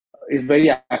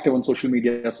active on social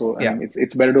media. So I Yeah, mean,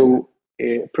 it's better to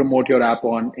promote your app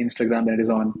on Instagram than it is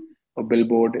on a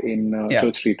billboard in yeah,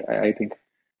 Church Street. I think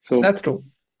so. that's true.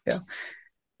 Yeah.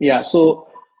 Yeah. So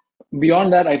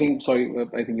beyond that, I think, sorry,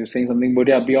 I think you're saying something, but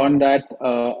yeah, beyond that,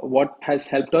 what has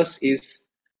helped us is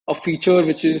a feature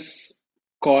which is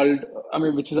called, I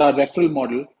mean, which is our referral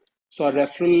model. So our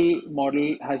referral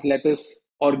model has let us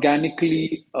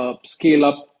organically scale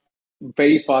up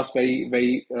very fast,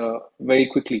 very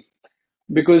quickly.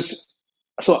 Because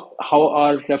so how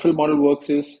our referral model works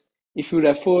is if you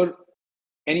refer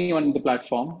anyone in the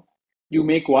platform, you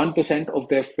make 1% of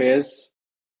their fares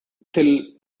till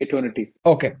eternity.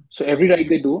 Okay. So every ride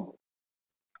they do,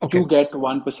 Okay. you get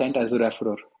 1% as a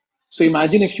referrer. So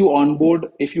imagine if you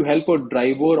help a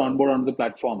driver onboard on the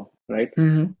platform, right?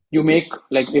 Hmm. You make,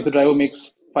 like, if the driver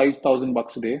makes 5,000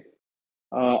 bucks a day,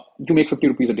 you make 50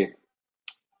 rupees a day.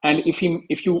 And if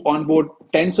you onboard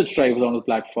 10 such drivers on the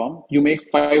platform, you make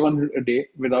 500 a day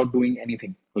without doing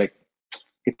anything. Like,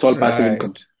 it's all passive income.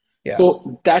 Right. Yeah.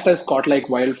 So that has caught like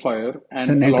wildfire, It's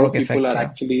a and a lot of network people effect. are Yeah.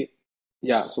 actually,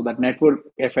 yeah. So that network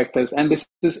effect is, and this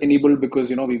is enabled because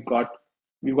we've got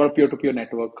a peer-to-peer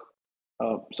network.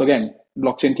 So again,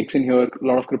 blockchain kicks in here. A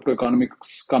lot of crypto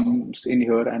economics comes in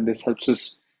here, and this helps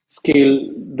us scale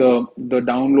the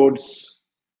downloads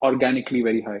organically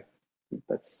very high.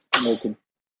 That's another thing.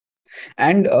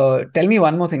 And tell me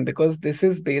one more thing, because this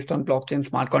is based on blockchain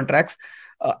smart contracts.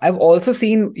 I've also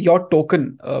seen your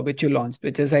token, which you launched,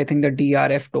 which is, I think, the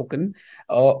DRF token.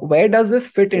 Where does this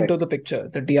fit into Correct. the picture,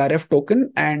 the DRF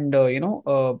token? And,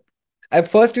 I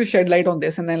first you shed light on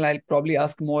this, and then I'll probably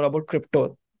ask more about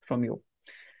crypto from you.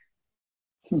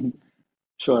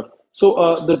 Sure.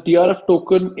 So the DRF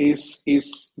token is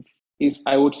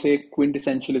I would say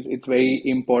quintessential. It's very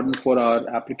important for our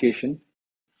application.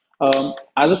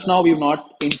 As of now, we've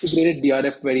not integrated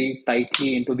DRF very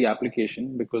tightly into the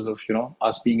application because of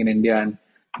us being in India and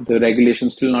the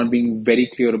regulations still not being very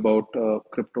clear about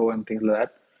crypto and things like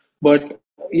that. But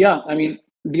yeah, I mean,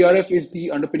 DRF is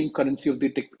the underpinning currency of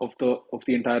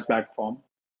the entire platform.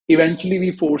 Eventually,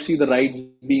 we foresee the rights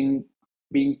being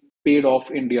paid off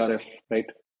in DRF, right?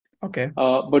 Okay.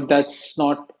 But that's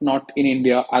not in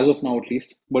India as of now, at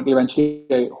least. But eventually,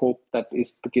 I hope that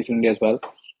is the case in India as well.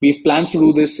 We have plans to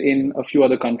do this in a few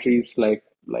other countries, like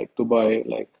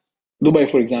Dubai,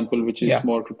 for example, which is Yeah.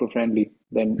 more crypto friendly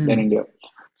than Hmm. India.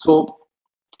 So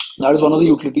that is one of the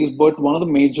utilities. But one of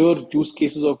the major use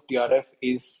cases of DRF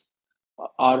is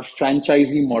our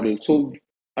franchisee model. So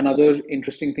another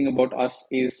interesting thing about us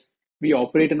is we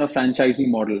operate in a franchisee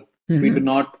model. We do Hmm.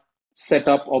 not set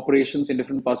up operations in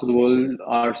different parts of the world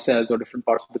ourselves or different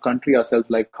parts of the country ourselves,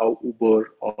 like how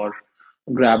Uber or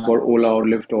Grab or Ola or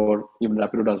Lyft or even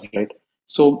Rapido does, right?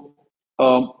 So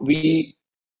we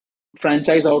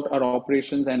franchise out our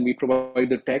operations and we provide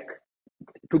the tech.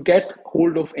 To get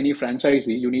hold of any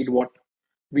franchisee, you need what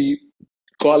we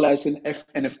call as an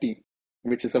NFT.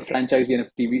 which is a franchisee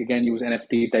NFT. We again use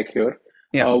NFT tech here.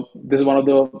 Yeah. This is one of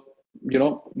the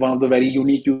one of the very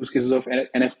unique use cases of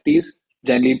NFTs.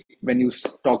 Generally, when you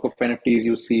talk of NFTs,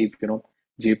 you see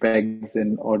JPEGs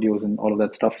and audios and all of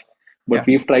that stuff. But Yeah.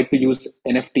 we've tried to use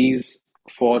NFTs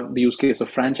for the use case of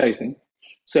franchising.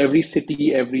 So every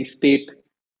city, every state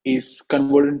is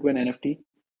converted into an NFT,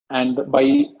 and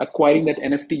by acquiring that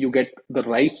NFT, you get the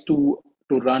rights to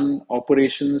run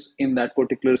operations in that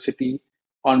particular city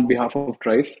on behalf of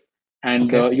Drive.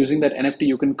 And Okay. using that NFT,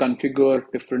 you can configure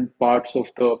different parts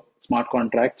of the smart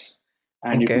contracts,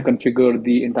 and you can Okay. configure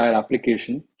the entire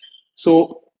application.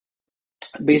 So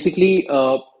basically,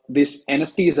 this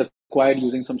NFT is acquired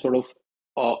using some sort of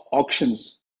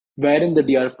auctions wherein the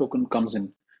DRF token comes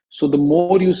in. So the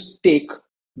more you stake,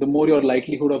 the more your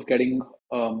likelihood of getting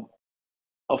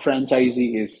a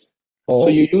franchisee is. So Oh,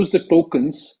 you use the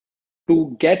tokens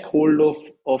to get hold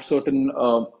of certain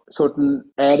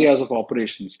areas of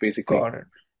operations, basically, got it.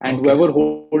 and Okay. whoever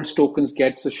holds tokens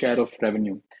gets a share of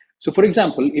revenue. So, for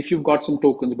example, if you've got some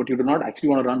tokens but you do not actually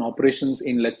want to run operations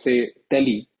in, let's say,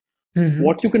 Delhi, Mm-hmm.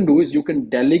 what you can do is you can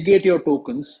delegate your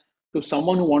tokens to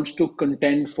someone who wants to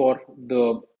contend for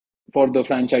the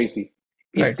franchisee.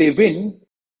 If Right. they win,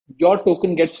 your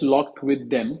token gets locked with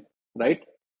them, right?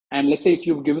 And let's say if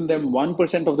you've given them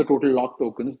 1% of the total locked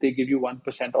tokens, they give you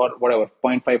 1% or whatever,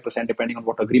 0.5%, depending on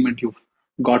what agreement you've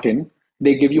got in.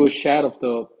 They give you a share of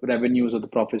the revenues or the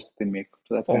profits they make.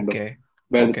 So that's kind of Okay.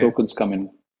 where the Okay. tokens come in.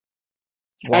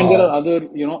 And there are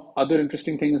Wow. other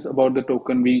interesting things about the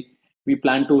token. We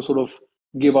plan to sort of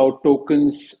give out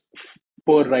tokens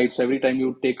per ride. So every time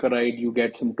you take a ride, you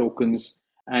get some tokens,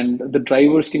 and the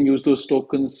drivers can use those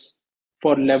tokens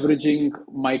for leveraging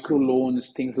micro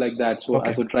loans, things like that. So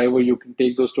as Okay. a driver, you can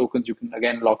take those tokens, you can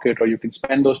again lock it, or you can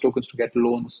spend those tokens to get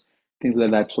loans, things like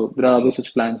that. So there are other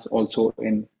such plans also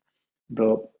in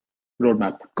the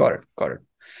roadmap. Got it. Got it.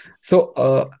 So,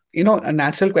 a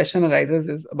natural question arises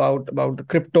is about the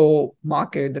crypto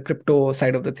market, the crypto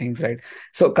side of the things, right?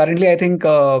 So currently, I think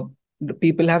the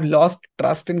people have lost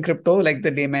trust in crypto, like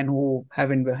the laymen who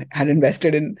had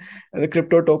invested in the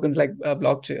crypto tokens like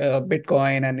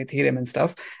Bitcoin and Ethereum and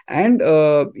stuff, and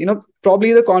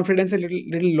probably the confidence a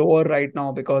little lower right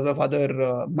now because of other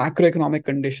macroeconomic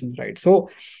conditions, right? So,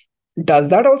 does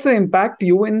that also impact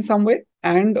you in some way?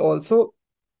 And also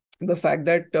the fact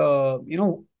that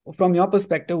from your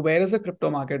perspective, where is the crypto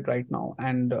market right now,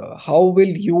 and how will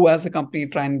you as a company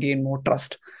try and gain more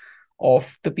trust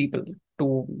of the people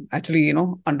to actually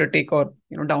undertake or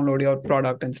download your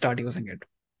product and start using it?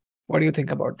 What do you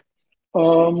think about?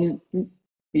 Um,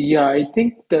 yeah, I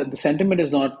think the sentiment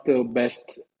is not the best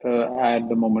at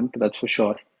the moment, that's for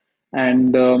sure.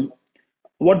 And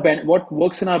what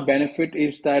works in our benefit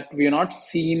is that we are not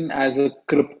seen as a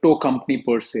crypto company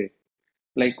per se.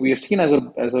 Like we are seen as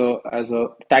a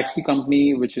taxi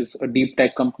company, which is a deep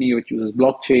tech company which uses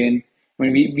blockchain. I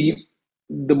mean, we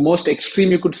the most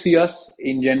extreme you could see us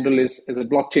in general is a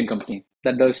blockchain company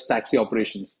that does taxi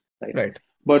operations, right? Right.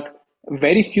 But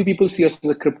very few people see us as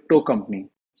a crypto company.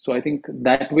 So I think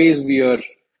that ways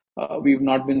we've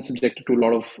not been subjected to a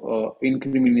lot of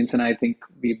inconvenience, and I think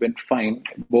we've been fine,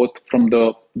 both from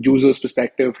the user's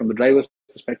perspective, from the driver's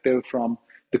perspective, from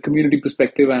the community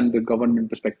perspective, and the government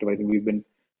perspective. I think we've been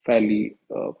fairly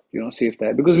safe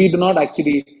there because we do not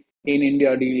actually in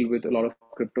India deal with a lot of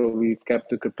crypto. We've kept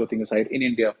the crypto thing aside in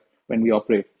India when we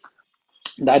operate.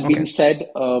 That being Okay. said,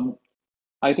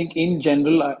 I think in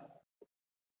general,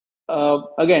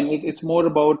 again, it's more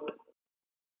about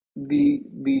the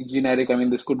generic. I mean,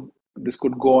 this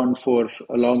could go on for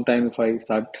a long time if I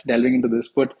start delving into this,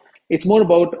 but it's more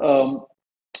about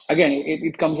again,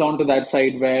 it comes down to that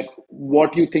side where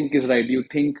what you think is right. Do you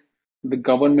think the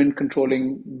government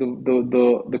controlling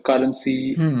the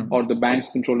currency Hmm. or the banks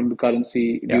controlling the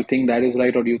currency? Do Yeah. you think that is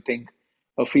right, or do you think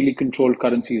a freely controlled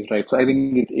currency is right? So I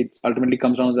think it ultimately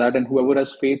comes down to that, and whoever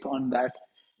has faith on that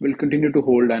will continue to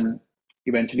hold, and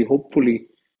eventually, hopefully,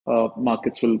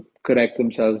 markets will correct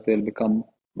themselves. They'll become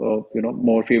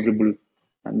more favorable,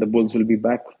 and the bulls will be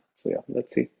back. So yeah,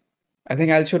 let's see. I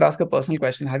think I should ask a personal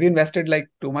question. Have you invested like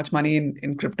too much money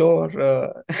in crypto, or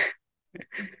uh,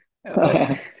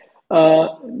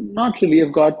 Not really.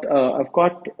 I've got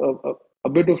a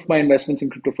bit of my investments in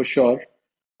crypto for sure,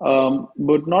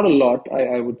 but not a lot.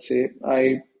 I would say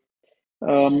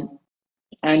um,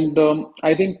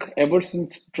 I think ever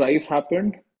since Drive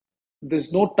happened,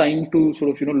 there's no time to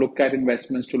sort of look at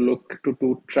investments, to look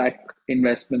to track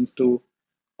investments, to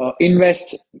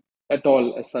invest at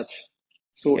all as such.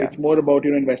 So yeah. it's more about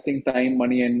investing time,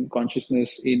 money, and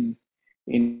consciousness in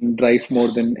Drive more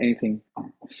than anything.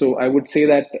 So I would say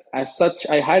that as such,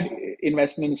 I had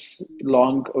investments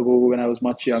long ago when I was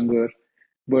much younger,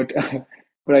 but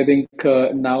but I think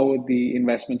now the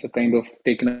investments have kind of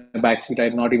taken a backseat.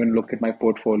 I've not even looked at my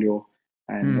portfolio,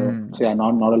 and so Hmm. yeah,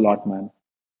 not a lot, man.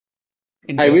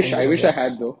 Interesting I because wish I yeah.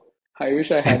 had though. I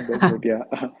wish I had though, but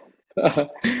yeah.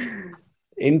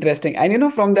 Interesting.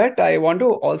 And from that, I want to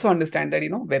also understand that,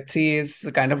 Web3 is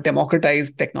a kind of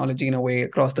democratized technology in a way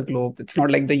across the globe. It's not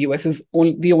like the US is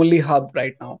the only hub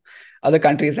right now. Other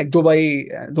countries like Dubai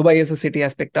as a city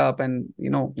has picked up, and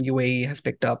UAE has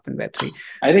picked up in Web3.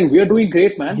 I think we are doing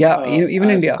great, man. Yeah, even As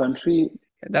a India. country,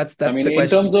 I That's mean, the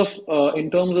question.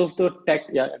 in terms of the tech,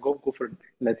 yeah, go for it.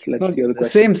 Let's No, hear the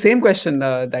question. same question.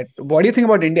 That what do you think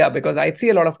about India? Because I see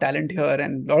a lot of talent here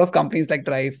and a lot of companies like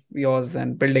Drive, yours,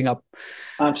 and building up.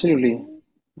 Absolutely,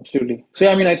 absolutely. So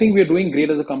yeah, I mean, I think we're doing great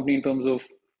as a company in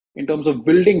terms of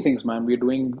building things, man. We're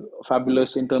doing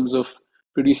fabulous in terms of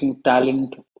producing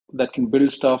talent that can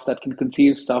build stuff, that can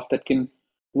conceive stuff, that can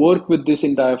work with this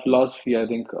entire philosophy. I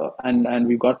think, and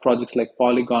we've got projects like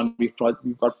Polygon. We've got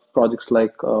projects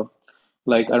like I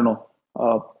don't know,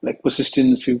 like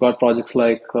Persistence. We've got projects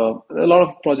like a lot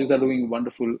of projects that are doing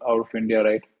wonderful out of India,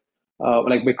 right?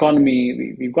 Like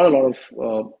Economy, we've got a lot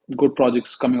of good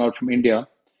projects coming out from India,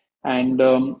 and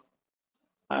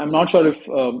I'm not sure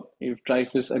if Drive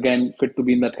is again fit to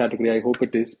be in that category. I hope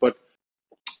it is, but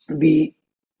the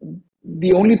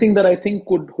the only thing that I think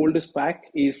could hold us back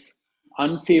is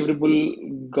unfavorable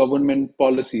government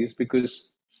policies. Because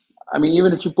I mean,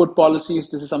 even if you put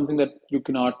policies, this is something that you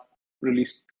cannot really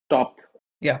stop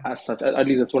Yeah. as such. At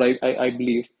least that's what I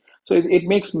believe. So it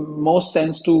makes most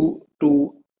sense to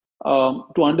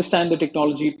understand the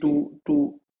technology,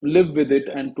 to live with it,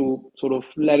 and to sort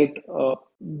of let it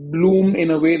bloom in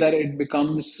a way that it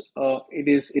becomes it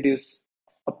is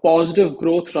a positive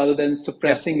growth rather than Yeah.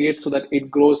 suppressing it so that it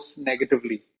grows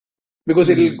negatively, because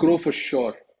it'll grow Hmm. for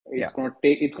sure. Yeah.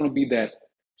 It's going to be there.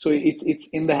 So it's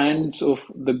in the hands of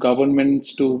the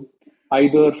governments to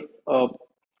either uh,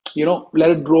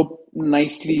 let it grow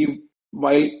nicely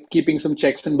while keeping some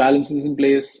checks and balances in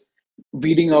place,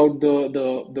 weeding out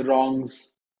the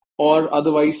wrongs, or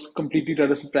otherwise completely try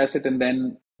to suppress it, and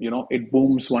then it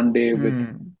booms one day with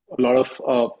Hmm. a lot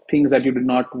of things that you did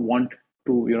not want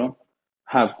to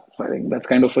have. So I think that's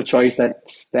kind of a choice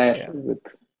that's there Yeah. with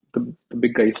the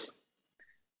big guys.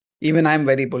 Even I'm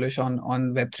very bullish on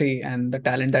Web3 and the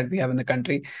talent that we have in the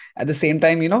country. At the same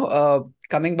time,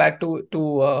 coming back to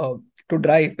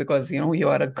Drive, because you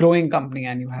are a growing company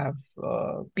and you have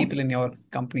people in your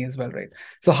company as well, right?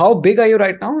 So how big are you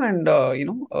right now? And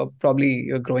probably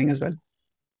you're growing as well.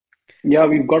 Yeah,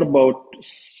 we've got about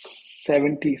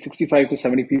 65 to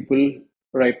 70 people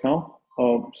right now.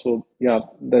 So yeah,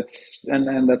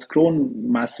 and that's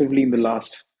grown massively in the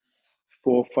last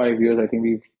 4 or 5 years. I think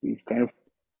we've kind of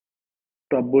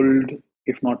doubled,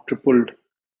 if not tripled,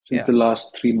 since Yeah. the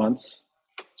last 3 months.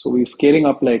 So we're scaling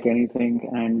up like anything,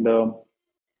 and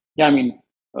yeah, I mean,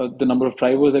 the number of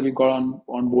drivers that we got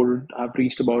on board have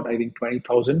reached about, I think,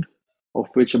 20,000, of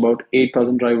which about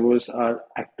 8,000 drivers are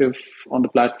active on the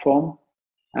platform,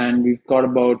 and we've got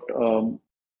about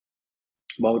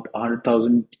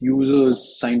 100,000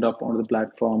 users signed up onto the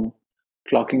platform,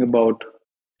 clocking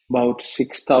about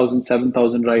 6,000,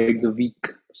 7,000 rides a week.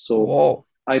 So Whoa.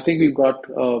 I think we've got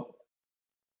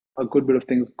a good bit of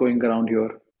things going around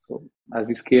here. So as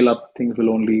we scale up, things will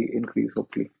only increase,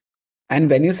 hopefully. And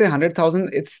when you say 100,000,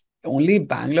 it's only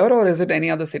Bangalore or is it any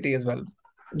other city as well?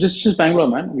 Just Bangalore,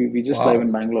 man. We just live Wow.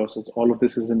 in Bangalore, so all of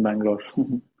this is in Bangalore.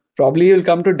 Probably you'll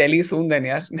come to Delhi soon then,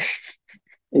 yeah.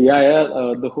 Yeah, yeah.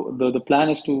 The plan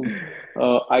is to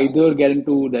either get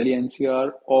into Delhi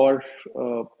NCR or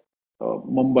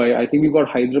Mumbai. I think we've got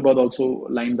Hyderabad also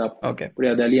lined up. Okay. But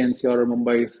yeah, Delhi NCR or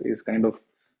Mumbai is kind of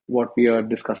what we are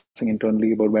discussing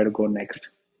internally about where to go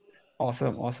next.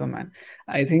 Awesome, awesome, man.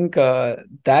 I think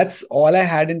that's all I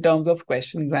had in terms of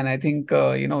questions, and I think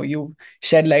you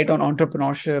shed light on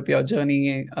entrepreneurship, your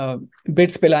journey,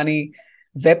 Bits Pilani,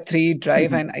 Web3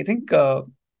 Drive, and I think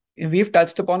we've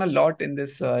touched upon a lot in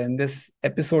this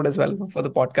episode as well for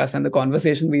the podcast and the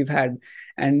conversation we've had.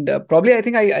 And probably I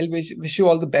think I'll wish you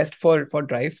all the best for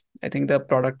Drive. I think the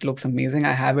product looks amazing.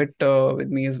 I have it with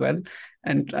me as well,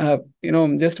 and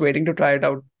I'm just waiting to try it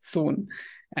out soon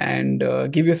and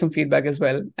give you some feedback as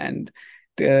well. And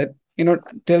uh,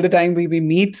 till the time we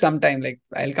meet sometime, like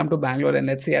I'll come to Bangalore and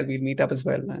let's say we'll meet up as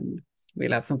well and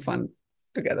we'll have some fun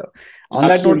together. On that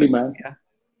note, Absolutely, man. yeah,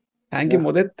 thank you, Yeah.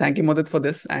 Mudit. Thank you, Mudit, for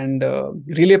this, and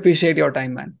really appreciate your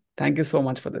time, man. Thank you so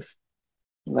much for this.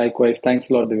 Likewise. Thanks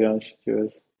a lot, Divyansh.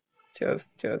 Cheers. Cheers,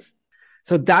 cheers.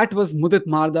 So that was Mudit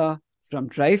Marda from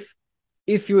Drive.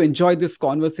 If you enjoyed this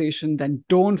conversation, then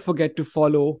don't forget to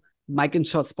follow Mike and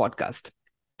Shots podcast.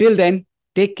 Till then,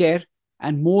 take care,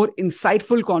 and more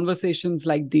insightful conversations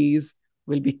like these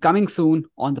will be coming soon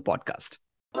on the podcast.